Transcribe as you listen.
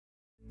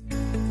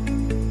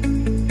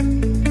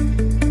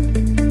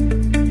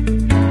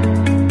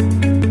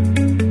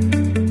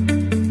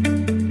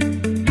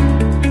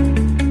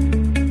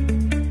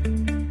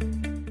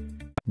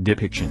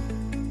Depiction.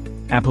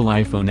 Apple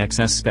iPhone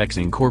XS specs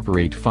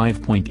incorporate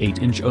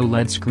 5.8-inch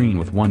OLED screen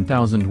with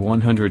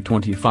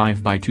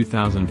 1125 by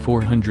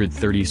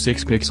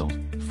 2436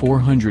 pixels,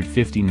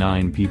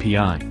 459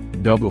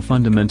 ppi, double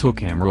fundamental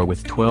camera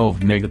with 12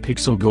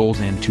 megapixel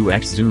goals and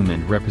 2x zoom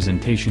and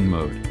representation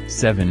mode,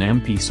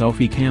 7MP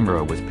selfie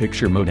camera with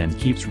picture mode and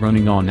keeps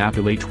running on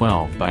Apple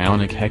A12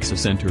 Bionic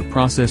Hexa-center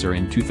processor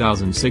and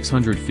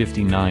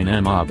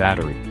 2659 mAh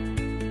battery.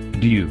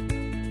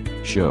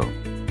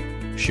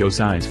 Show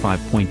size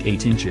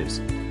 5.8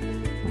 inches.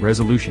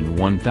 Resolution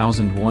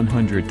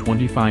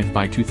 1125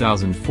 by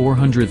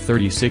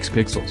 2436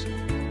 pixels.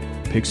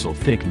 Pixel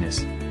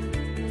thickness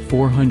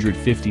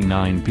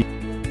 459 p.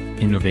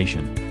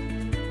 Innovation.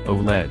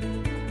 OLED.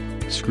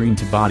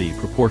 Screen-to-body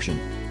proportion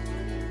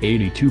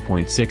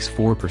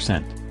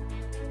 82.64%.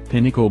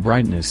 Pinnacle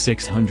brightness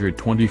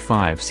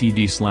 625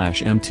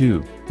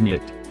 CD/M2,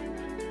 nit.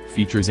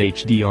 Features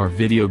HDR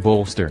video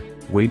bolster,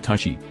 weight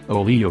touchy,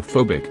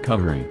 oleophobic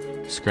covering,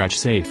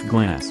 scratch-safe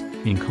glass,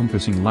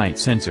 encompassing light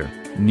sensor,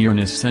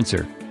 nearness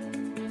sensor.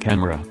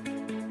 Camera.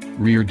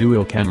 Rear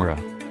dual camera.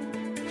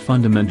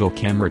 Fundamental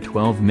camera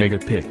 12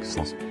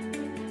 megapixels.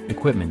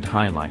 Equipment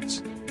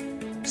highlights.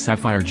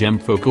 Sapphire gem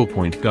focal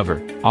point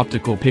cover,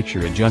 optical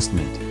picture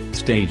adjustment,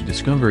 stage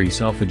discovery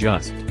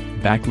self-adjust,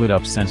 backlit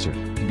up sensor,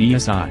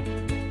 BSI.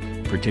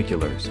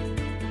 Particulars.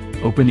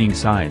 Opening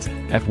size,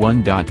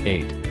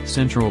 f1.8,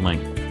 central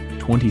length,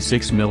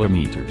 26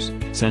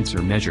 mm,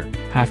 sensor measure,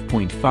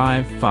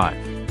 0.55,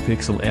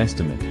 pixel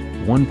estimate,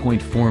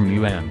 1.4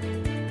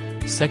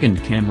 mm.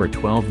 Second camera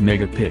 12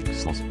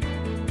 megapixels.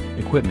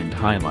 Equipment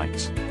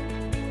highlights.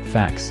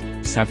 Facts,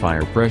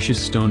 sapphire precious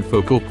stone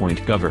focal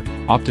point cover,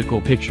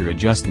 optical picture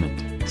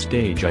adjustment,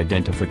 stage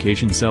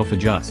identification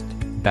self-adjust,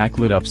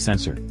 backlit up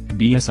sensor,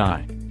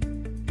 BSI.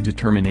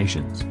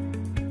 Determinations.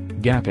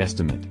 Gap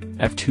estimate,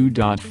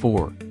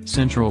 f2.4,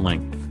 central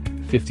length,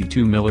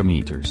 52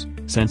 mm,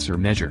 sensor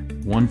measure,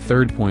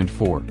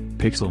 1/3.4,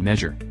 pixel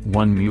measure,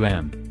 1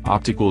 mm,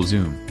 optical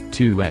zoom,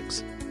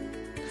 2x.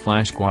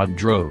 Flash quad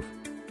drove.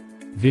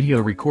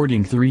 Video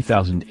recording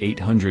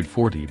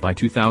 3840 by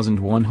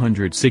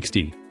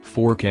 2160,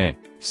 4K,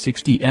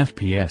 60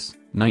 fps,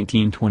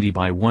 1920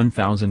 by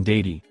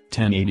 1080,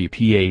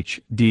 1080p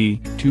HD,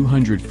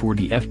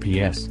 240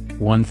 fps,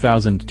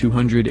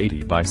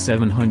 1280 by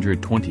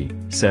 720,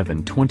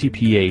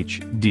 720p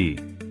HD.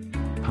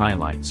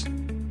 Highlights.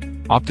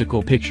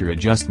 Optical picture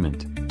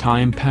adjustment,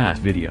 time path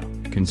video,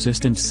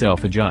 consistent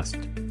self-adjust,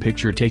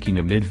 picture taking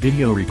amid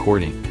video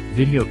recording,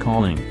 video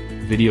calling,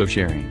 video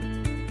sharing.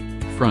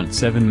 Front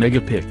 7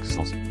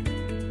 megapixels.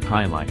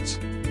 Highlights.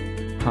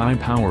 High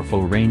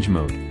powerful range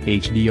mode,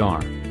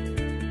 HDR.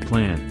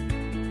 Plan.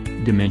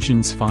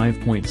 Dimensions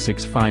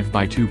 5.65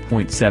 by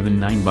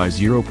 2.79 by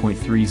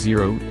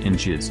 0.30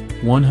 inches,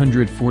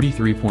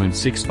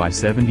 143.6 by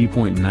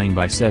 70.9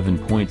 by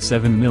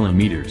 7.7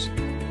 millimeters.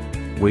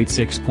 Weight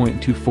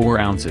 6.24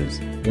 ounces,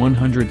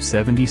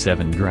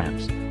 177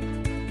 grams.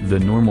 The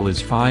normal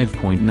is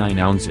 5.9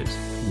 ounces,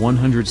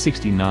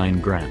 169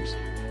 grams.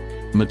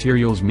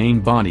 Materials: main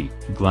body,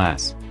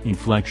 glass,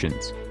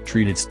 inflections,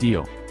 treated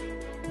steel.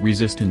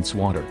 Resistance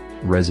water,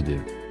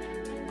 residue.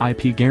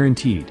 IP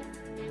guaranteed.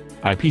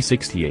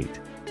 IP68.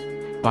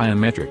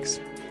 Biometrics.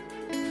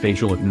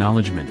 Facial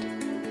acknowledgement.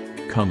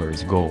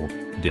 Colors: gold,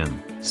 dim,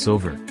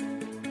 silver.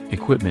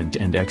 Equipment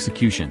and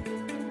execution.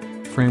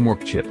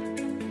 Framework chip.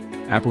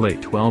 Apple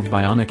A12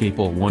 Bionic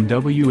A12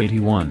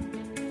 W81.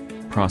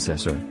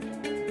 Processor.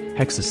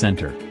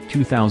 Hexa-center,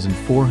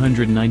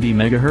 2490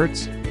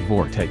 MHz,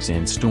 Vortex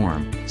and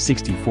Storm,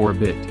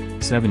 64-bit,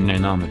 7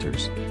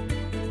 nanometers.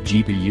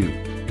 GPU.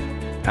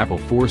 Apple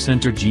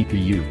 4-center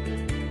GPU.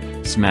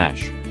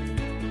 Smash.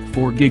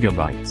 4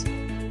 GB.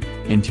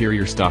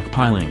 Interior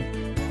stockpiling.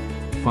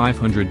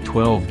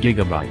 512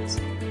 GB.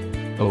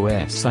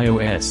 OS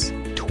iOS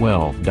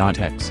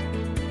 12.x.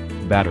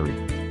 Battery.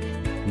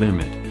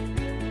 Limit.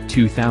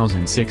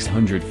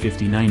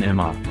 2659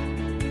 mAh.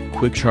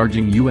 Quick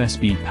charging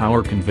USB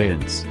power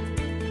conveyance.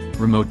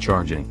 Remote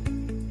charging.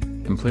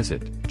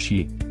 Implicit,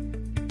 Qi.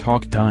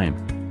 Talk time.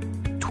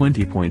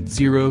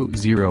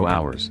 20.00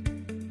 hours.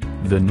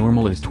 The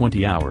normal is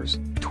 20 hours,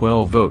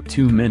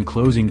 12:02 min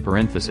closing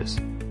parenthesis.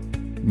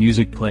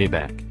 Music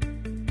playback.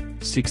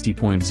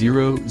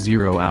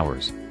 60.00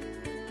 hours.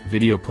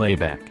 Video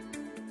playback.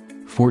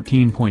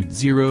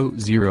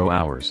 14.00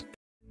 hours.